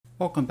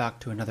Welcome back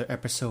to another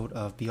episode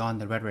of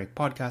Beyond the Rhetoric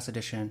Podcast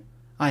Edition.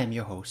 I am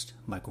your host,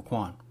 Michael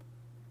Kwan.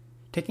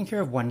 Taking care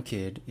of one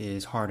kid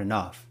is hard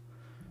enough.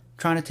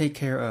 Trying to take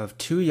care of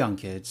two young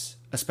kids,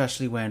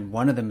 especially when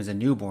one of them is a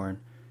newborn,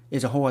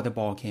 is a whole other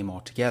ballgame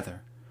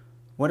altogether.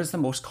 What is the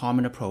most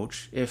common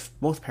approach if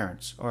both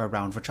parents are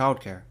around for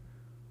childcare?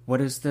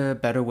 What is the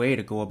better way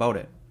to go about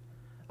it?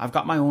 I've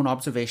got my own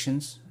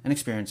observations and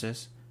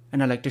experiences,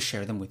 and I'd like to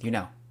share them with you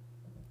now.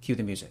 Cue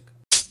the music.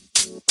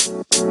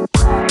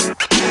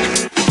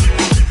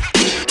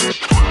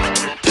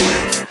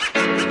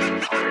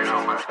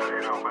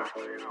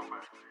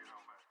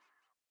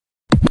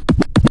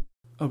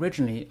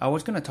 Originally, I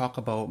was going to talk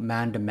about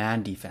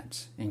man-to-man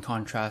defense in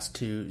contrast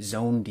to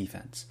zone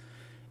defense.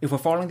 If we're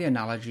following the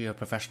analogy of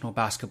professional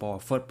basketball or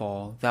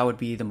football, that would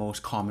be the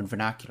most common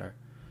vernacular.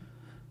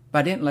 But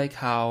I didn't like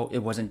how it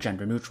wasn't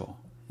gender neutral.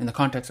 In the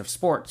context of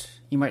sports,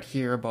 you might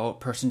hear about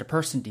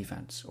person-to-person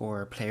defense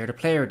or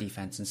player-to-player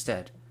defense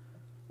instead,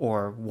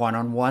 or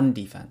one-on-one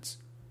defense,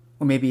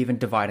 or maybe even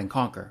divide and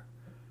conquer.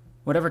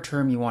 Whatever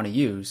term you want to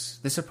use,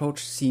 this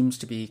approach seems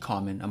to be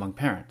common among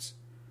parents.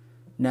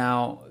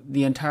 Now,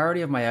 the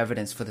entirety of my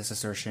evidence for this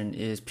assertion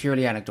is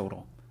purely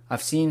anecdotal.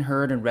 I've seen,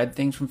 heard, and read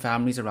things from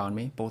families around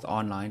me, both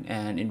online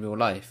and in real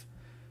life.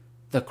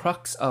 The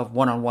crux of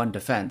one-on-one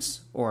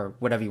defense, or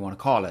whatever you want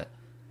to call it,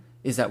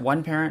 is that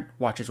one parent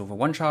watches over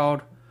one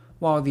child,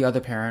 while the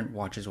other parent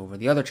watches over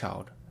the other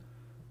child.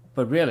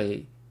 But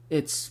really,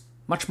 it's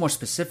much more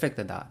specific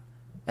than that,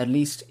 at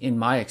least in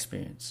my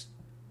experience.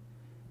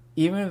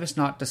 Even if it's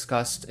not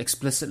discussed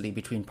explicitly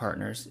between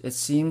partners, it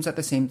seems that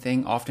the same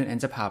thing often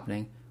ends up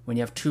happening when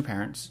you have two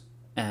parents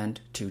and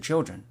two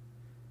children.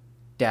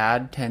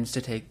 Dad tends to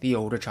take the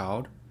older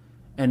child,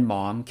 and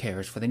mom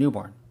cares for the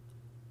newborn.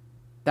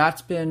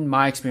 That's been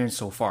my experience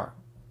so far,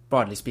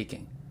 broadly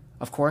speaking.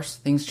 Of course,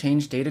 things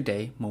change day to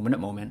day, moment at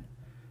moment,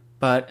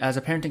 but as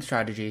a parenting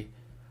strategy,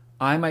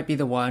 I might be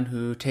the one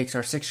who takes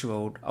our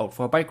 6-year-old out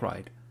for a bike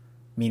ride.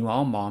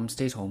 Meanwhile, mom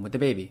stays home with the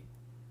baby.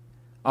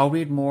 I'll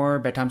read more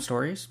bedtime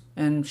stories,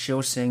 and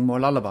she'll sing more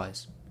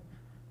lullabies.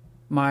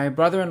 My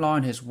brother-in-law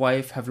and his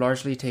wife have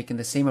largely taken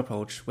the same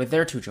approach with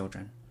their two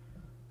children.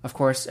 Of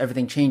course,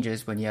 everything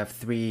changes when you have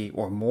 3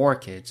 or more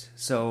kids,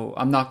 so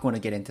I'm not going to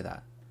get into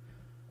that.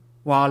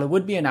 While it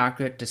would be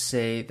inaccurate to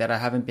say that I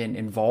haven't been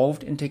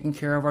involved in taking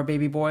care of our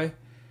baby boy,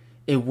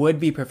 it would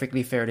be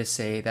perfectly fair to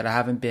say that I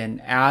haven't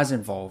been as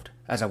involved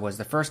as I was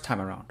the first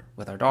time around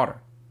with our daughter.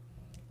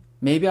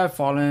 Maybe I've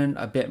fallen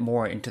a bit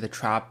more into the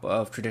trap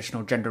of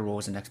traditional gender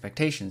roles and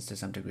expectations to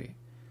some degree.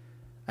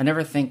 I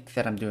never think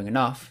that I'm doing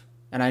enough,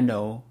 and I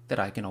know that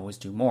I can always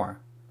do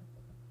more.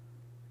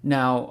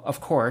 Now,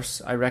 of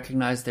course, I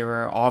recognize there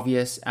are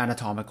obvious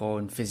anatomical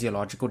and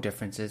physiological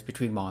differences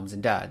between moms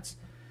and dads.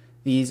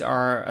 These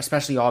are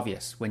especially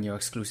obvious when you're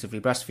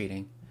exclusively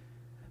breastfeeding.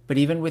 But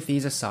even with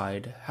these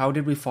aside, how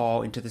did we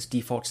fall into this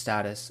default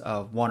status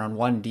of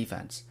one-on-one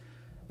defense?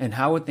 And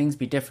how would things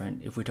be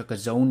different if we took a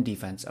zone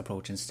defense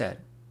approach instead?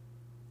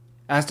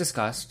 As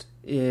discussed,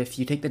 if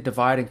you take the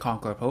divide and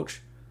conquer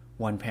approach,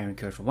 one parent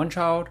cares for one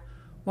child,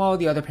 while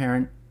the other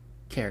parent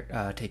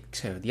takes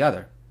care of the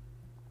other.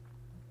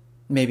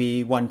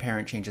 Maybe one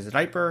parent changes a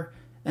diaper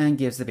and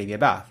gives the baby a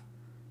bath,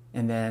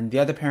 and then the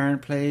other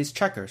parent plays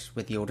checkers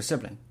with the older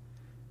sibling.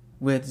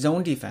 With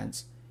zone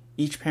defense,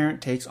 each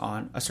parent takes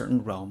on a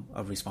certain realm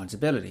of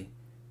responsibility.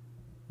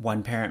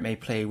 One parent may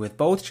play with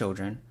both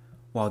children,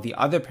 while the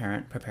other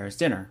parent prepares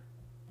dinner.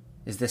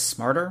 Is this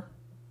smarter?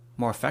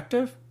 More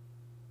effective?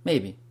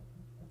 Maybe.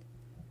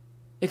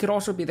 It could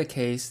also be the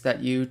case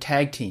that you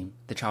tag team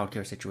the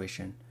childcare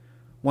situation.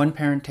 One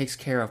parent takes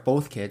care of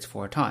both kids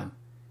for a time.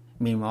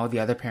 Meanwhile, the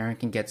other parent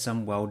can get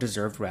some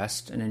well-deserved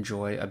rest and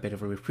enjoy a bit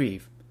of a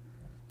reprieve.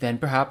 Then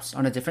perhaps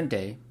on a different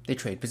day, they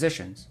trade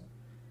positions.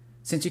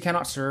 Since you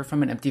cannot serve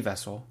from an empty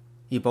vessel,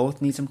 you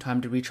both need some time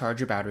to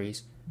recharge your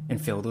batteries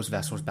and fill those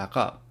vessels back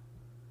up.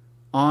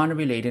 On a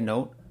related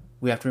note,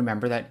 we have to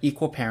remember that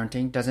equal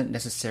parenting doesn't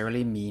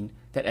necessarily mean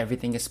that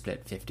everything is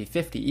split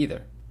 50-50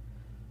 either.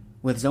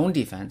 With zone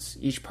defense,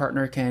 each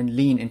partner can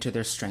lean into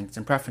their strengths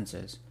and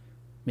preferences.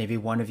 Maybe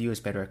one of you is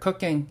better at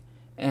cooking,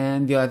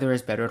 and the other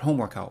is better at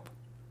homework help.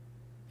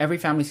 Every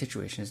family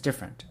situation is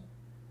different.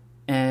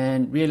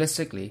 And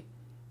realistically,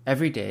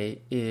 every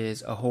day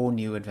is a whole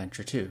new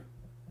adventure too.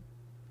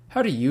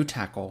 How do you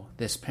tackle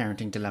this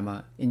parenting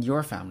dilemma in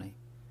your family?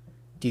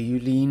 Do you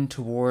lean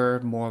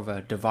toward more of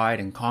a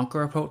divide and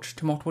conquer approach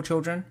to multiple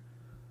children?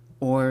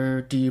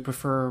 Or do you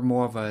prefer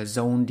more of a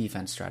zone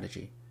defense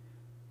strategy?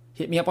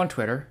 Hit me up on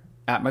Twitter,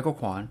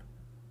 @MichaelKwan,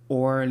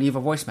 or leave a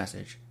voice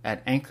message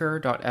at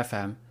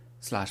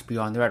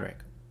anchor.fm/beyondtherhetoric.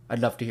 I'd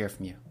love to hear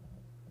from you.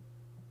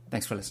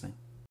 Thanks for listening.